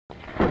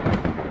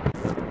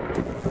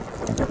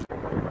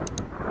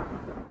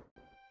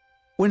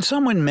When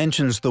someone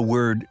mentions the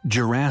word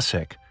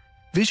Jurassic,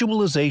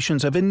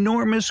 visualizations of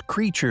enormous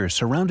creatures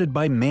surrounded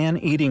by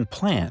man-eating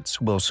plants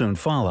will soon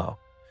follow.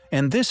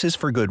 And this is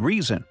for good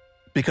reason,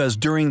 because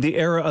during the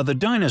era of the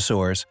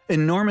dinosaurs,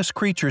 enormous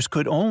creatures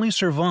could only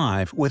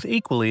survive with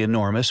equally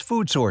enormous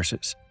food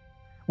sources.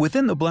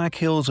 Within the Black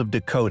Hills of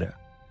Dakota,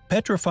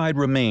 petrified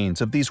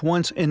remains of these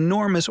once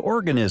enormous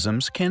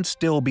organisms can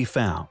still be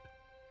found.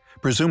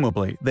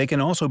 Presumably, they can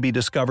also be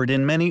discovered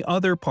in many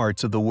other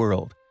parts of the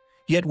world.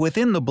 Yet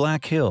within the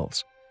Black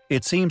Hills,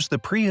 it seems the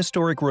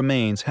prehistoric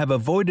remains have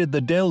avoided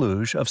the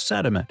deluge of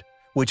sediment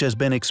which has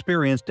been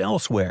experienced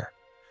elsewhere,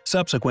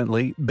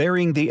 subsequently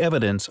burying the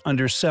evidence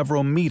under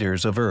several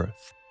meters of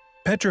earth.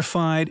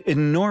 Petrified,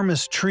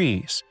 enormous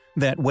trees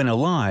that, when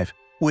alive,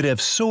 would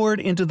have soared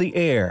into the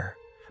air,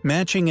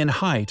 matching in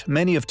height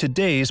many of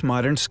today's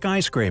modern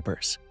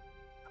skyscrapers.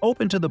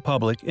 Opened to the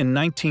public in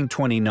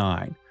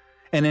 1929,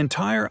 an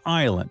entire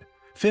island,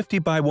 50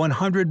 by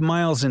 100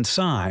 miles in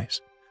size,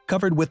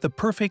 covered with the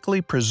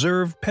perfectly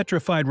preserved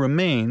petrified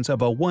remains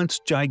of a once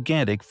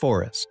gigantic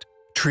forest.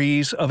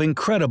 Trees of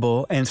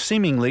incredible and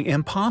seemingly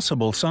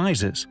impossible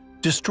sizes,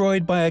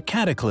 destroyed by a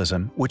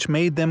cataclysm which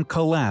made them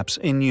collapse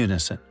in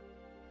unison.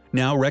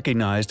 Now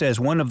recognized as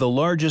one of the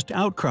largest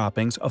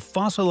outcroppings of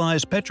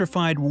fossilized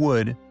petrified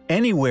wood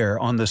anywhere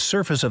on the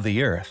surface of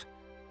the Earth,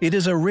 it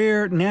is a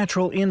rare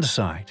natural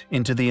insight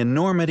into the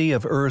enormity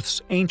of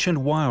Earth's ancient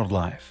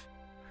wildlife.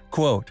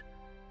 Quote,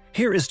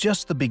 "Here is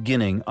just the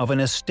beginning of an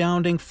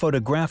astounding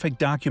photographic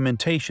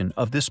documentation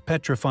of this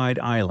petrified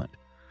island,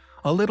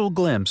 a little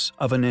glimpse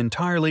of an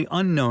entirely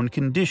unknown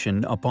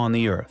condition upon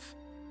the Earth.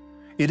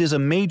 It is a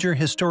major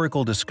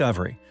historical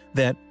discovery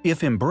that,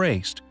 if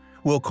embraced,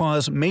 will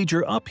cause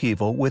major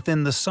upheaval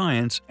within the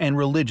science and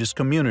religious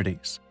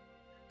communities,"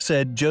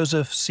 said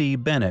Joseph C.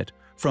 Bennett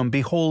from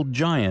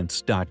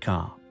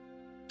BeholdGiants.com.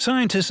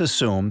 Scientists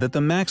assume that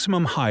the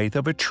maximum height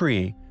of a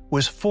tree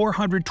was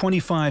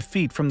 425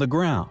 feet from the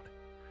ground.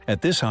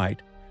 At this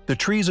height, the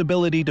tree's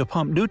ability to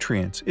pump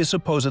nutrients is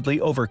supposedly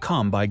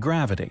overcome by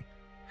gravity.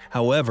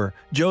 However,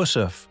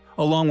 Joseph,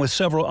 along with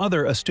several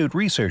other astute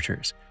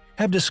researchers,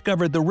 have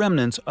discovered the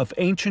remnants of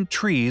ancient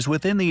trees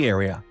within the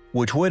area,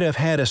 which would have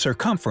had a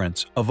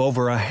circumference of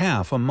over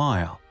half a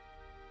mile.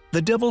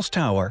 The Devil's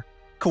Tower,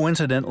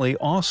 coincidentally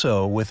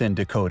also within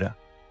Dakota,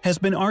 has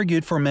been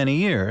argued for many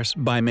years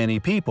by many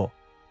people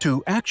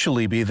to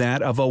actually be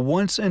that of a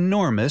once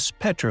enormous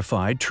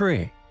petrified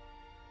tree.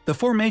 The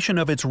formation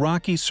of its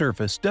rocky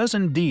surface does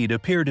indeed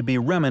appear to be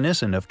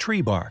reminiscent of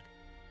tree bark,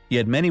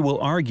 yet many will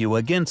argue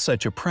against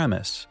such a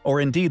premise, or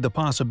indeed the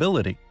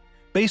possibility,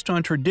 based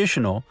on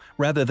traditional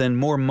rather than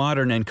more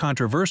modern and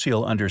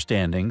controversial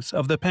understandings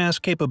of the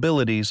past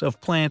capabilities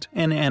of plant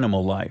and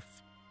animal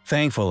life.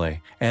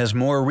 Thankfully, as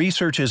more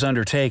research is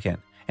undertaken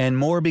and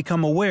more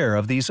become aware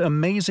of these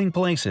amazing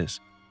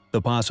places,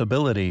 the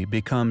possibility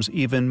becomes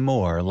even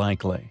more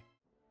likely.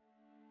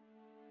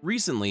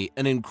 Recently,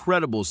 an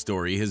incredible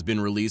story has been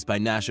released by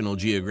National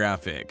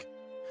Geographic.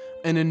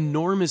 An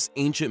enormous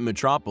ancient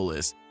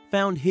metropolis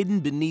found hidden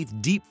beneath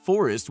deep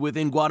forest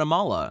within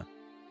Guatemala.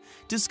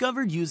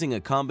 Discovered using a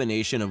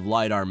combination of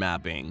LiDAR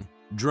mapping,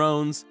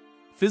 drones,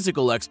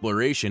 physical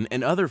exploration,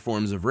 and other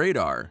forms of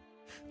radar.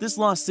 This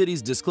lost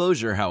city's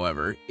disclosure,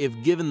 however,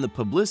 if given the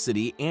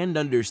publicity and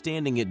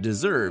understanding it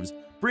deserves,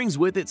 brings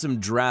with it some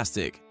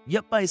drastic,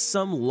 yet by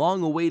some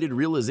long-awaited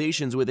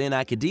realizations within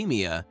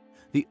academia,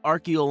 the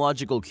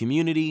archaeological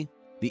community,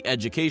 the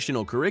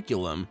educational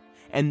curriculum,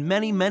 and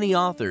many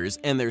authors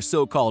and their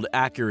so-called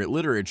accurate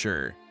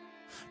literature.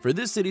 For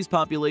this city's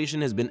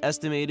population has been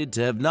estimated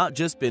to have not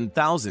just been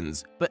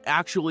thousands, but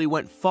actually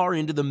went far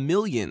into the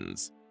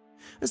millions.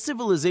 A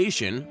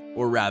civilization,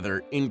 or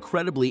rather,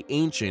 incredibly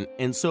ancient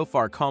and so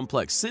far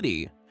complex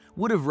city,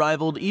 would have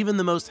rivaled even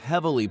the most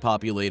heavily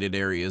populated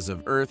areas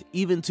of Earth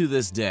even to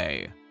this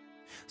day.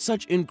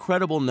 Such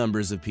incredible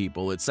numbers of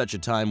people at such a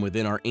time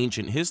within our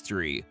ancient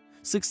history,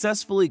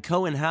 successfully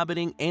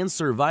co-inhabiting and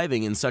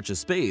surviving in such a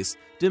space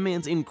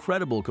demands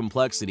incredible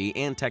complexity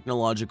and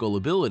technological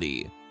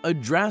ability. A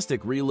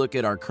drastic relook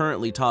at our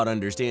currently taught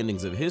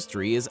understandings of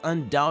history is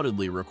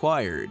undoubtedly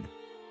required.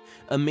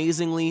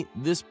 Amazingly,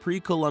 this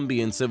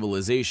pre-Columbian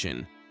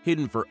civilization,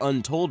 hidden for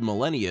untold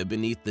millennia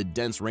beneath the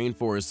dense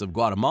rainforests of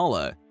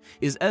Guatemala,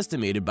 is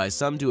estimated by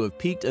some to have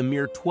peaked a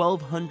mere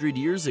 1,200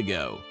 years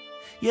ago.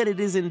 Yet it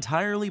is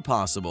entirely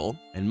possible,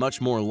 and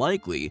much more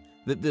likely,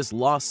 that this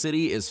lost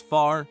city is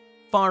far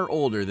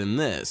older than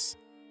this.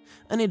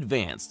 An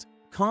advanced,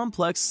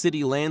 complex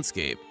city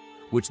landscape,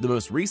 which the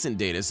most recent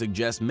data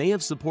suggests may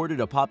have supported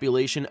a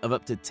population of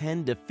up to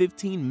 10 to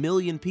 15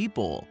 million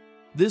people.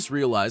 This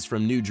realized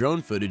from new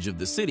drone footage of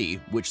the city,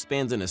 which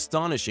spans an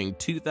astonishing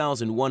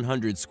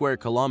 2,100 square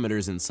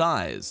kilometers in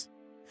size.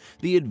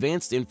 The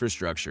advanced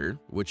infrastructure,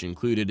 which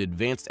included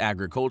advanced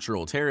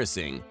agricultural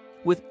terracing,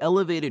 with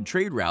elevated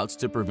trade routes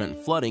to prevent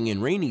flooding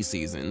in rainy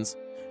seasons,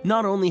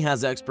 not only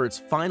has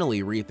experts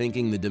finally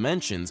rethinking the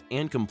dimensions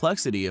and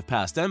complexity of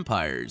past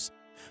empires,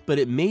 but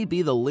it may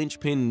be the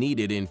linchpin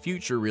needed in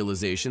future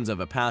realizations of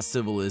a past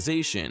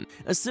civilization,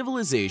 a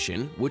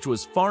civilization which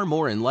was far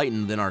more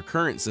enlightened than our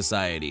current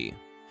society.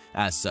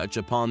 As such,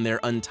 upon their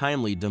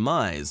untimely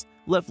demise,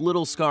 left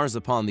little scars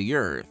upon the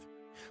earth,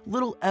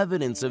 little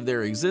evidence of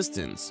their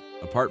existence,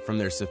 apart from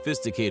their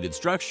sophisticated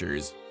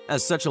structures,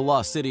 as such a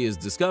lost city is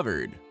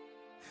discovered.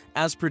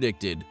 As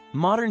predicted,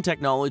 modern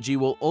technology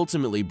will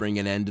ultimately bring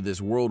an end to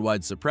this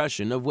worldwide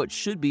suppression of what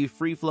should be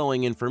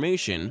free-flowing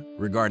information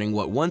regarding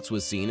what once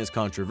was seen as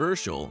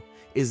controversial,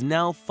 is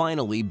now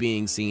finally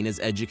being seen as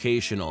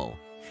educational.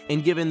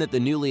 And given that the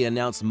newly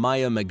announced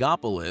Maya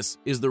megapolis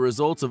is the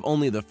result of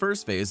only the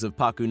first phase of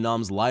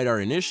Pakunam's LiDAR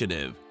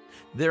initiative,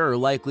 there are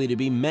likely to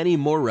be many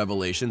more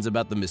revelations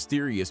about the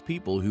mysterious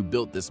people who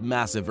built this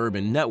massive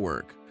urban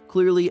network.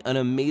 Clearly an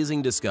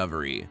amazing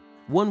discovery,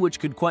 one which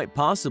could quite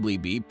possibly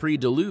be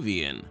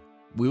pre-Diluvian.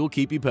 We will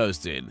keep you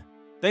posted.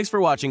 Thanks for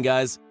watching,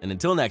 guys, and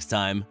until next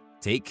time,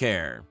 take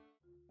care.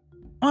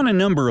 On a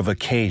number of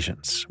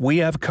occasions, we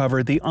have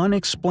covered the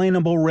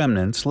unexplainable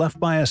remnants left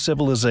by a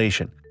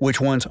civilization which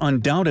once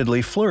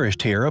undoubtedly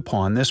flourished here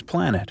upon this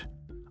planet.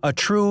 A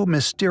true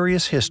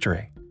mysterious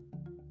history.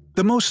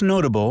 The most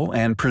notable,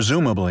 and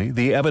presumably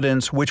the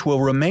evidence which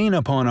will remain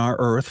upon our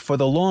Earth for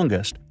the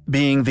longest,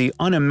 being the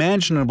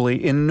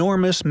unimaginably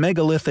enormous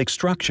megalithic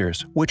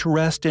structures which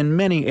rest in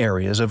many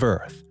areas of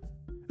Earth.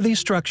 These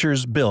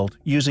structures built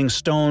using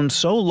stones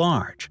so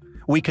large,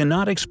 we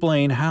cannot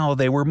explain how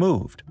they were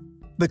moved.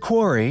 The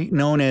quarry,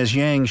 known as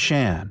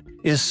Yangshan,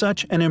 is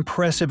such an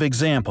impressive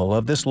example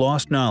of this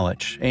lost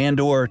knowledge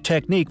and/or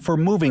technique for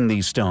moving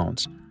these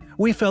stones.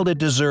 We felt it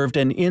deserved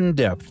an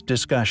in-depth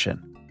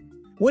discussion.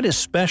 What is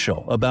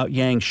special about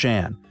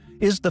Yangshan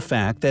is the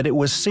fact that it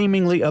was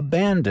seemingly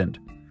abandoned,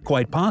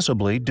 quite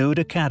possibly due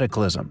to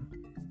cataclysm.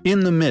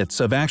 In the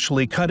midst of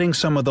actually cutting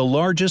some of the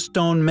largest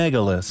stone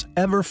megaliths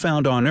ever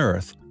found on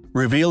Earth,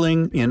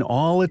 revealing in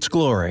all its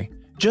glory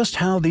just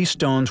how these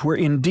stones were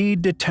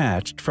indeed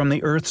detached from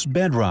the Earth's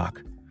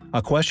bedrock,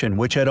 a question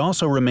which had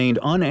also remained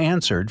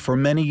unanswered for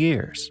many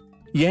years.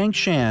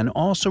 Yangshan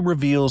also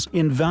reveals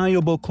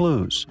invaluable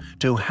clues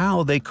to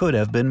how they could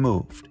have been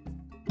moved.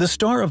 The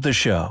star of the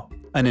show,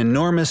 an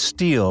enormous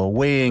stele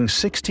weighing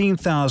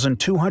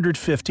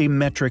 16,250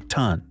 metric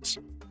tons,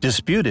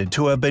 disputed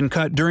to have been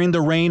cut during the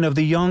reign of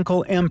the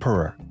Yongle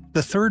Emperor,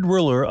 the third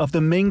ruler of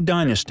the Ming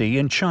dynasty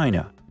in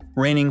China,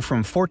 reigning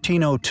from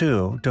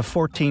 1402 to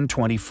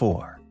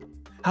 1424.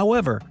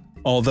 However,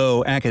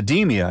 although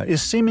academia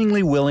is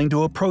seemingly willing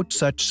to approach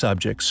such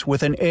subjects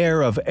with an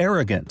air of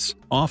arrogance,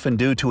 often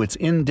due to its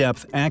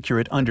in-depth,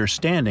 accurate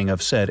understanding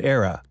of said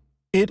era,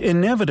 it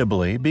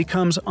inevitably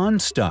becomes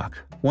unstuck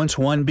once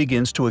one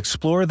begins to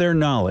explore their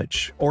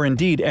knowledge or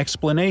indeed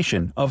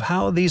explanation of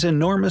how these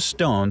enormous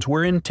stones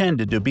were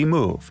intended to be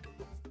moved.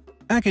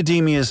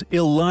 Academia's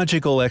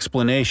illogical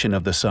explanation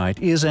of the site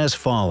is as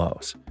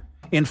follows.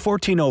 In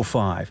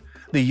 1405,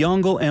 the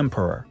Yongle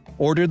Emperor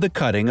ordered the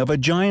cutting of a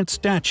giant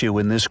statue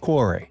in this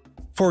quarry,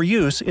 for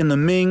use in the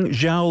Ming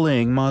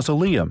Xiaoling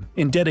Mausoleum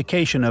in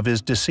dedication of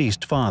his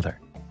deceased father.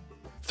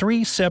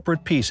 3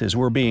 separate pieces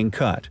were being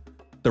cut: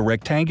 the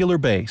rectangular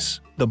base,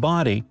 the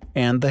body,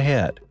 and the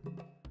head.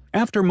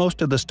 After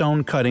most of the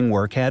stone cutting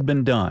work had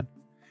been done,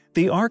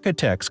 the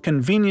architects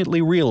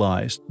conveniently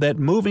realized that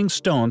moving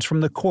stones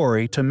from the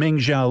quarry to Ming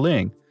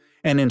Xiaoling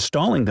and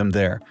installing them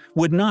there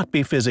would not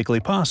be physically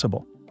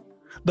possible.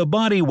 The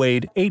body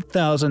weighed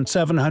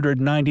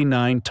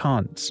 8,799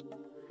 tons,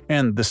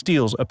 and the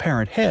stele's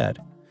apparent head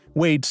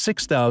weighed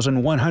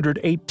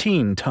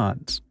 6,118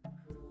 tons.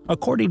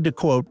 According to,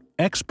 quote,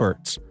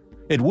 experts,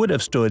 it would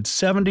have stood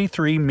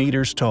 73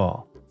 meters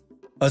tall.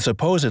 A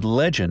supposed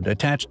legend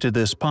attached to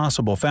this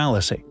possible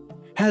fallacy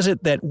has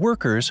it that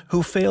workers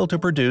who failed to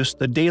produce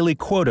the daily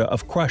quota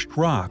of crushed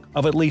rock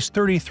of at least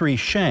 33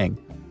 sheng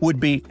would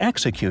be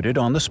executed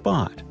on the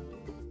spot.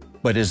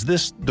 But is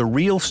this the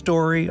real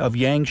story of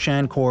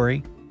Yangshan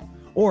Quarry?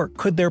 Or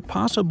could there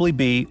possibly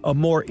be a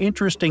more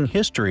interesting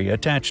history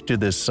attached to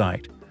this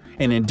site,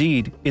 and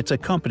indeed its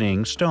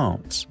accompanying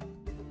stones?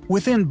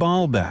 Within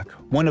Baalbek,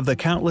 one of the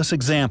countless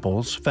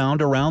examples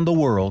found around the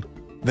world,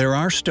 there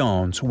are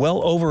stones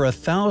well over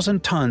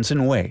 1,000 tons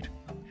in weight,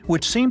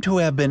 which seem to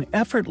have been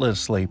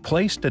effortlessly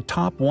placed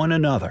atop one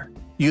another,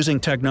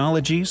 using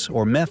technologies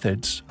or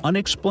methods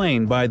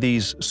unexplained by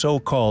these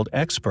so-called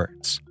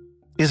experts.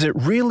 Is it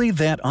really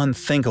that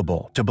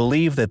unthinkable to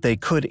believe that they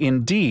could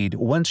indeed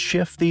once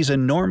shift these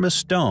enormous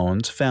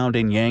stones found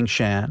in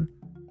Yangshan?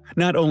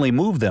 Not only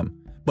move them,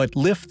 but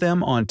lift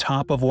them on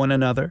top of one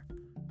another?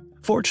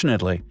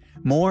 Fortunately,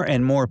 more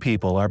and more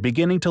people are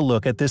beginning to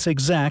look at this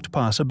exact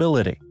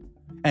possibility.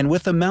 And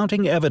with the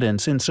mounting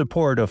evidence in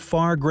support of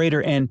far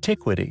greater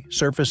antiquity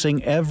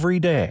surfacing every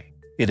day,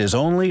 it is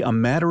only a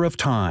matter of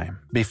time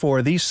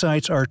before these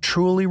sites are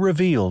truly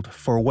revealed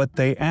for what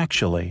they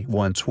actually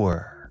once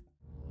were.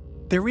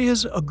 There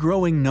is a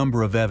growing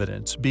number of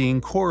evidence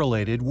being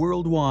correlated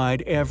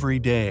worldwide every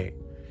day,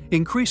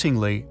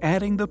 increasingly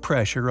adding the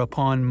pressure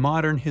upon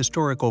modern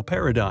historical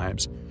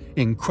paradigms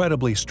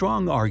incredibly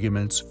strong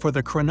arguments for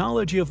the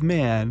chronology of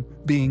man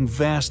being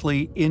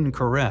vastly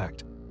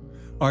incorrect.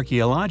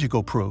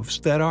 Archaeological proofs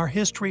that our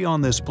history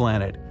on this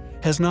planet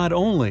has not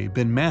only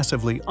been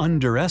massively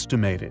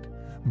underestimated,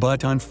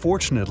 but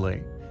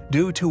unfortunately,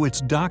 due to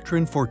its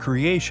doctrine for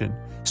creation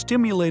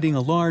stimulating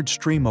a large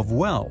stream of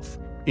wealth,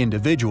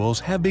 individuals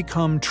have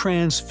become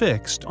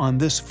transfixed on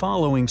this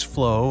following's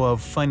flow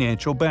of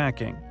financial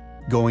backing,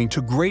 going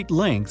to great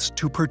lengths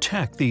to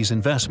protect these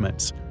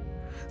investments.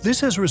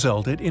 This has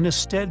resulted in a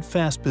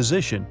steadfast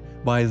position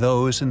by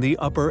those in the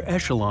upper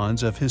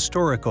echelons of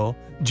historical,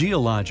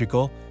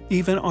 geological,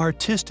 even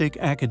artistic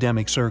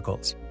academic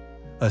circles.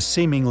 A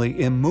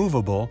seemingly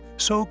immovable,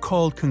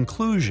 so-called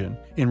conclusion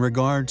in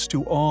regards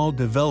to all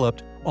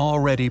developed,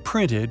 already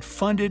printed,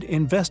 funded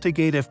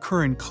investigative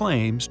current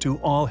claims to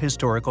all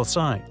historical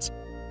sites.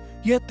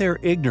 Yet their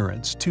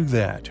ignorance to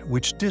that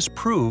which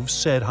disproves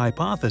said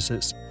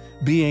hypothesis,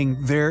 being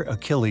their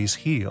Achilles'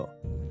 heel.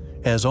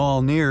 As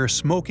all near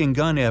smoking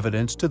gun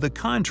evidence to the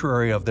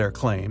contrary of their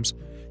claims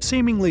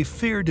seemingly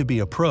fear to be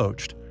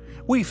approached,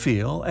 we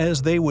feel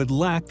as they would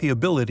lack the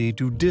ability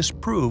to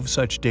disprove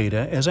such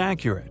data as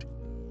accurate.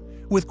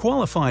 With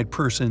qualified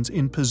persons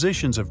in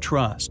positions of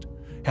trust,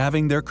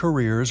 having their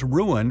careers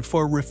ruined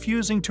for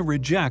refusing to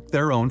reject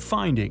their own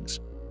findings.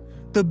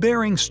 The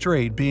Bering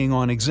Strait being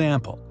one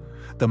example,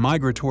 the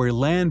migratory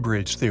land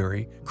bridge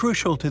theory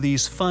crucial to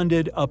these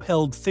funded,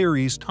 upheld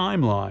theories'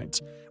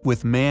 timelines,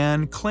 with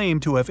man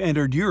claimed to have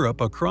entered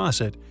Europe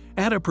across it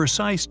at a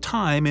precise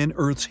time in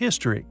Earth's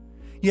history,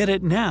 yet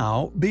it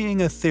now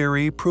being a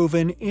theory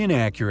proven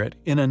inaccurate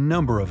in a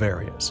number of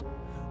areas,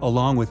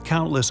 along with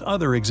countless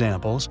other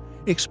examples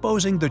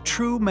exposing the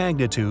true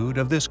magnitude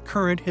of this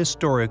current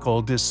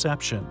historical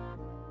deception.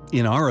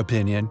 In our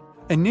opinion,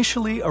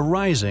 initially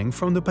arising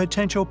from the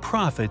potential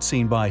profit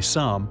seen by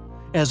some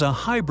as a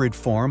hybrid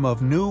form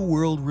of New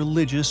World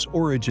religious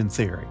origin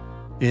theory.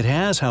 It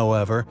has,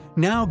 however,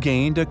 now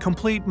gained a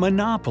complete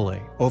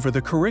monopoly over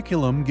the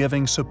curriculum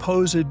giving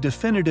supposed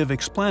definitive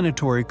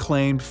explanatory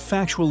claimed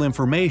factual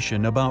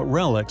information about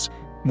relics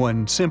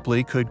one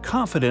simply could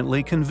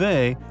confidently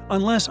convey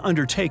unless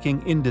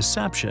undertaking in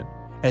deception,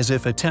 as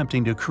if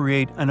attempting to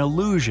create an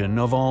illusion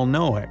of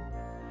all-knowing.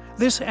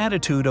 This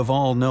attitude of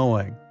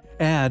all-knowing,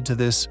 add to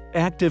this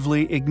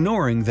actively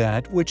ignoring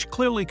that which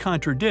clearly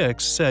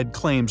contradicts said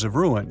claims of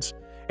ruins,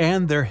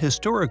 and their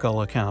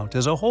historical account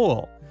as a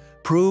whole,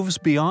 proves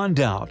beyond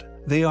doubt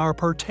they are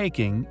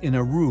partaking in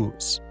a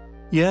ruse.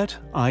 Yet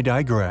I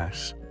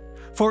digress.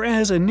 For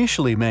as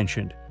initially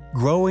mentioned,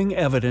 growing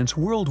evidence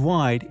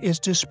worldwide is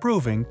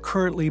disproving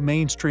currently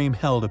mainstream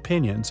held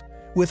opinions,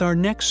 with our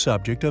next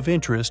subject of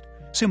interest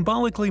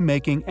symbolically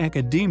making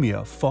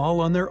academia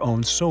fall on their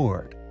own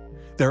sword.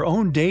 Their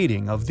own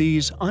dating of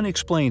these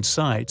unexplained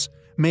sites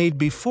made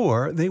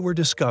before they were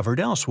discovered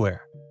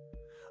elsewhere.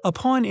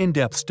 Upon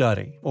in-depth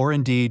study, or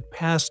indeed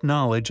past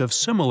knowledge of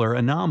similar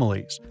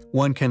anomalies,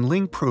 one can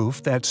link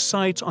proof that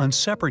sites on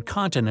separate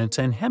continents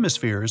and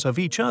hemispheres of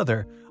each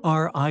other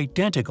are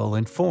identical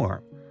in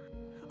form.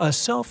 A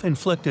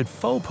self-inflicted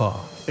faux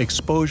pas,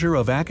 exposure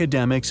of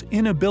academics'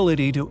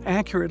 inability to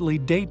accurately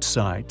date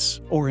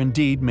sites, or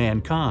indeed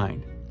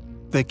mankind.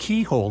 The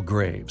keyhole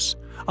graves,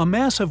 a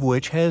mass of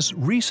which has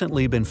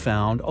recently been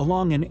found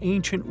along an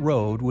ancient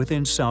road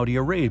within Saudi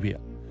Arabia.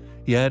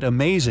 Yet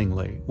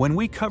amazingly, when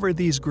we covered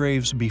these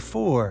graves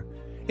before,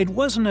 it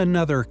wasn't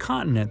another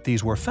continent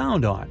these were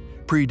found on,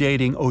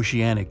 predating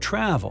oceanic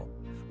travel,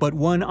 but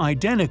one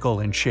identical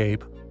in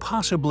shape,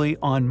 possibly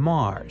on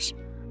Mars.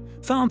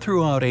 Found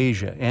throughout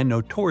Asia and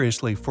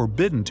notoriously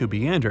forbidden to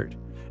be entered.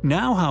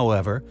 Now,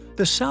 however,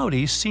 the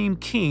Saudis seem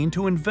keen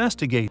to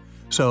investigate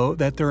so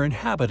that their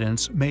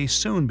inhabitants may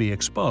soon be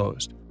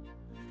exposed.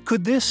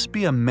 Could this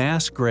be a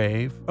mass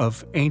grave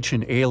of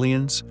ancient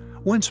aliens,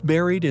 once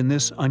buried in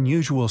this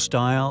unusual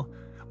style,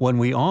 one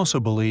we also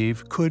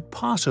believe could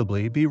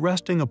possibly be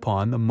resting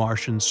upon the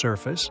Martian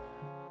surface?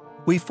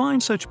 We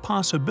find such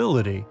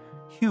possibility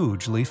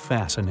hugely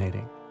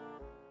fascinating.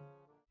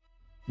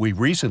 We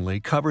recently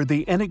covered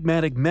the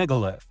enigmatic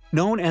megalith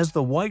known as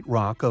the White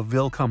Rock of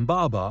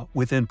Vilcabamba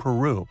within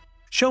Peru,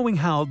 showing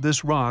how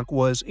this rock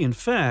was in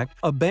fact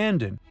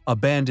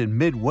abandoned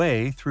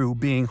midway through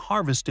being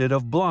harvested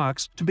of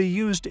blocks to be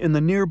used in the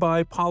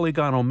nearby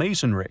polygonal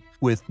masonry,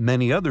 with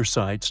many other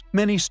sites,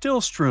 many still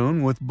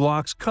strewn with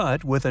blocks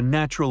cut with a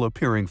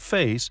natural-appearing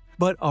face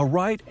but a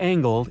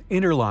right-angled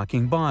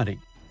interlocking body.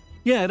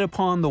 Yet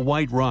upon the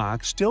White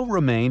Rock still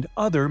remained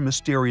other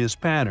mysterious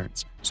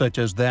patterns, such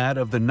as that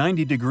of the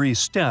 90-degree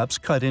steps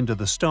cut into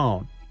the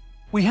stone.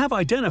 We have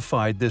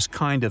identified this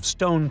kind of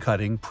stone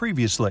cutting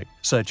previously,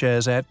 such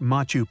as at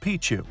Machu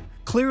Picchu,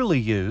 clearly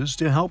used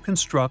to help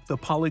construct the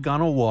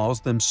polygonal walls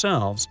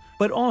themselves,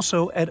 but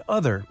also at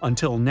other,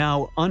 until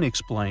now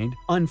unexplained,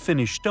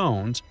 unfinished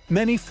stones,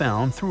 many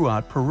found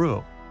throughout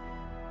Peru.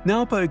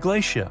 Nalpa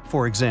Iglesia,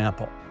 for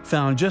example,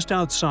 found just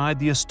outside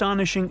the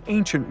astonishing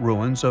ancient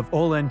ruins of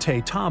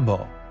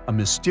Ollantaytambo, a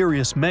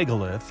mysterious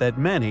megalith that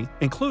many,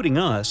 including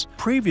us,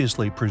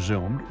 previously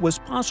presumed was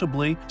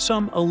possibly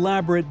some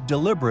elaborate,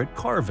 deliberate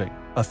carving.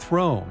 a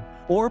throne,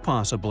 or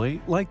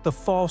possibly, like the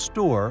false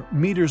door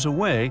meters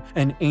away,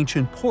 an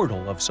ancient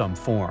portal of some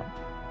form.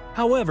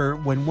 However,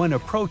 when one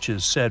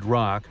approaches said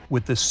rock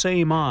with the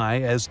same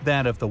eye as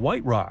that of the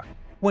white rock,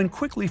 one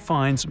quickly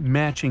finds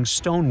matching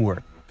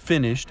stonework,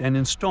 finished and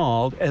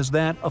installed as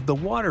that of the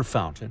water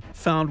fountain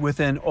found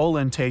within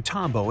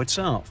Ollantaytambo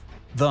itself,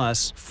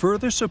 thus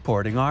further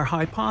supporting our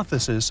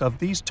hypothesis of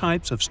these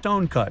types of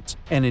stone cuts,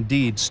 and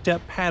indeed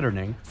step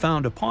patterning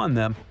found upon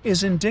them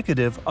is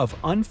indicative of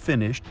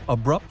unfinished,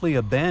 abruptly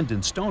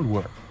abandoned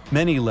stonework,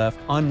 many left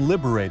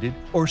unliberated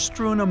or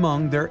strewn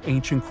among their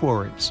ancient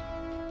quarries.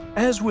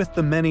 As with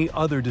the many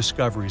other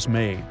discoveries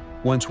made,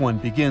 once one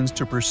begins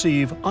to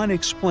perceive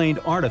unexplained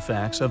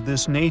artifacts of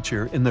this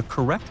nature in the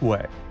correct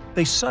way,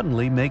 they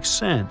suddenly make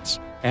sense,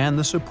 and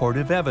the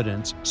supportive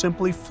evidence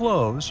simply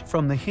flows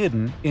from the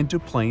hidden into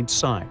plain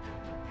sight.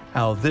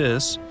 How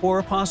this,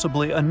 or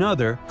possibly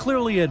another,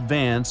 clearly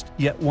advanced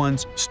yet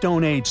once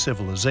Stone Age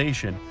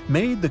civilization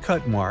made the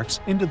cut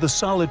marks into the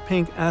solid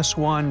pink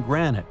Aswan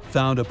granite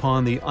found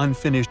upon the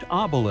unfinished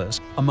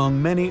obelisk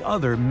among many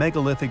other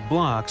megalithic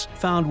blocks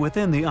found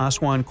within the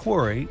Aswan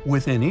quarry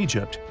within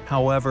Egypt,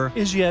 however,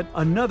 is yet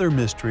another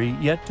mystery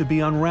yet to be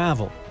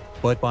unraveled.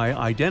 But by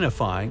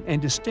identifying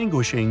and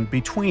distinguishing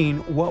between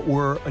what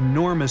were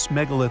enormous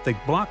megalithic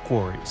block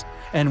quarries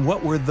and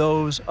what were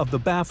those of the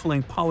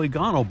baffling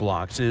polygonal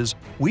blocks is,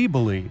 we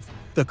believe,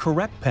 the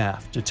correct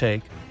path to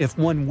take if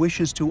one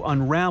wishes to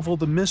unravel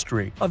the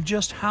mystery of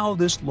just how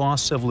this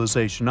lost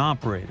civilization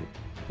operated,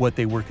 what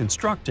they were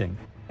constructing,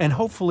 and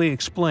hopefully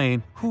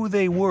explain who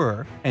they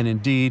were and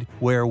indeed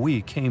where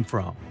we came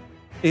from.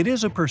 It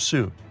is a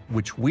pursuit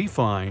which we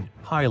find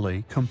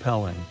highly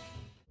compelling.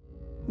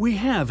 We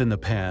have in the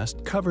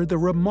past covered the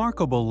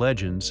remarkable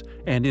legends,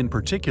 and in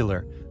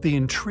particular, the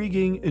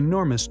intriguing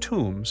enormous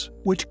tombs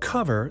which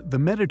cover the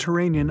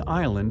Mediterranean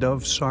island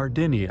of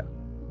Sardinia.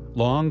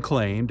 Long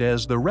claimed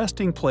as the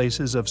resting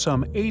places of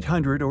some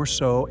 800 or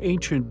so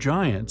ancient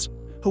giants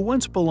who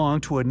once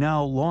belonged to a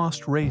now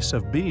lost race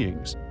of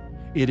beings,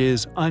 it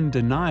is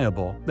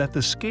undeniable that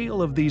the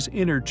scale of these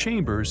inner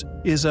chambers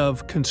is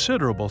of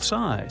considerable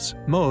size,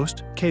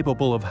 most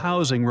capable of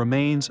housing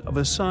remains of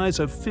a size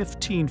of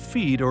 15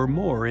 feet or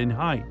more in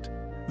height.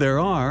 There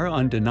are,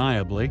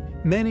 undeniably,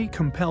 many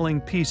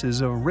compelling pieces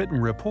of written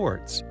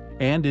reports,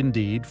 and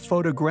indeed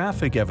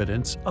photographic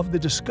evidence of the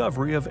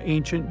discovery of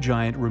ancient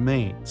giant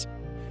remains.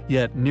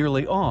 Yet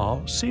nearly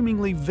all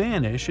seemingly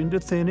vanish into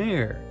thin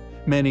air,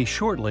 many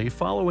shortly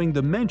following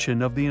the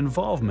mention of the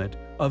involvement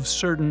of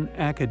certain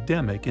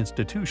academic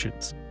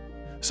institutions,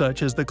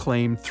 such as the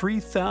claimed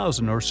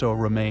 3,000 or so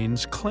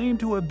remains claimed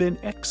to have been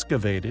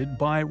excavated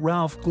by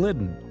Ralph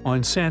Glidden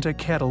on Santa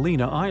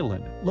Catalina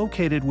Island,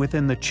 located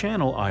within the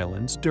Channel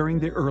Islands during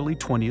the early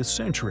 20th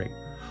century,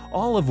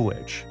 all of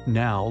which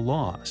now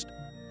lost.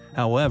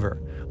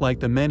 However, like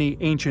the many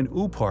ancient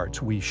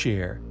ooparts we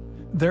share,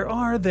 there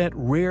are that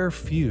rare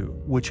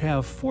few which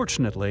have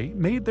fortunately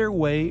made their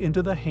way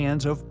into the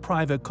hands of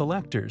private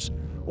collectors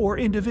or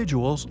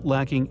individuals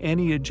lacking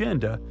any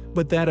agenda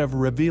but that of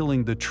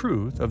revealing the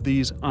truth of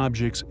these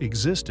objects'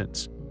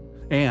 existence.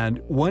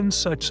 And one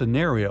such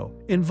scenario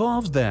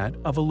involves that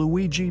of a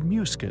Luigi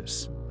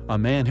Muscus, a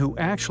man who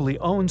actually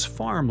owns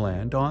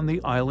farmland on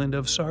the island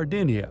of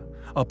Sardinia,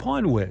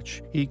 upon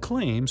which he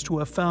claims to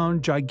have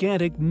found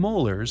gigantic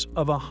molars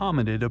of a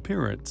hominid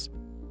appearance.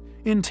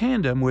 In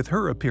tandem with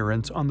her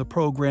appearance on the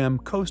program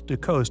Coast to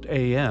Coast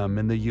AM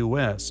in the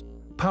U.S.,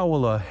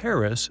 Paola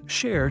Harris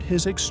shared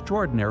his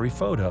extraordinary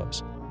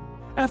photos.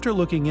 After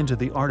looking into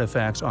the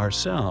artifacts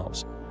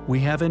ourselves, we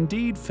have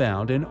indeed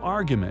found an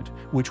argument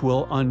which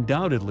will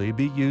undoubtedly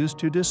be used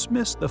to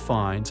dismiss the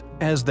finds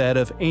as that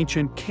of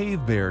ancient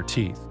cave bear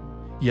teeth,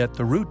 yet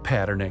the root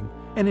patterning,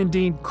 and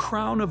indeed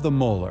crown of the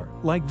molar,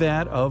 like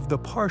that of the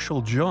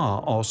partial jaw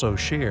also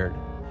shared,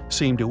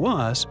 seem to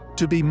us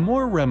to be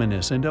more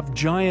reminiscent of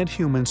giant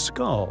human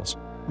skulls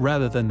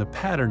rather than the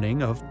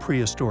patterning of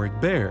prehistoric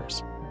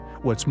bears.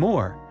 What's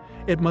more,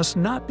 it must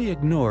not be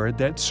ignored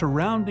that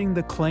surrounding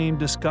the claimed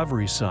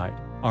discovery site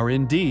are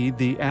indeed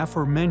the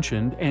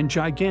aforementioned and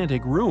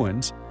gigantic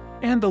ruins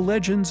and the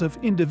legends of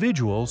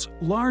individuals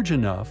large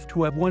enough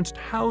to have once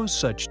housed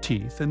such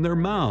teeth in their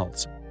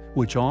mouths,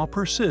 which all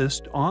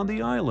persist on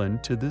the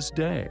island to this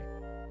day.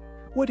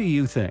 What do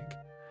you think?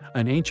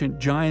 An ancient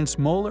giant's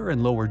molar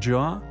and lower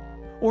jaw?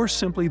 Or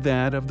simply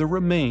that of the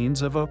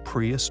remains of a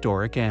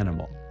prehistoric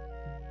animal?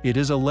 It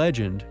is a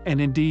legend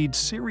and indeed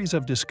series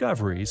of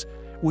discoveries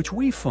which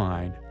we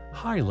find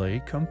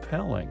highly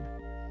compelling.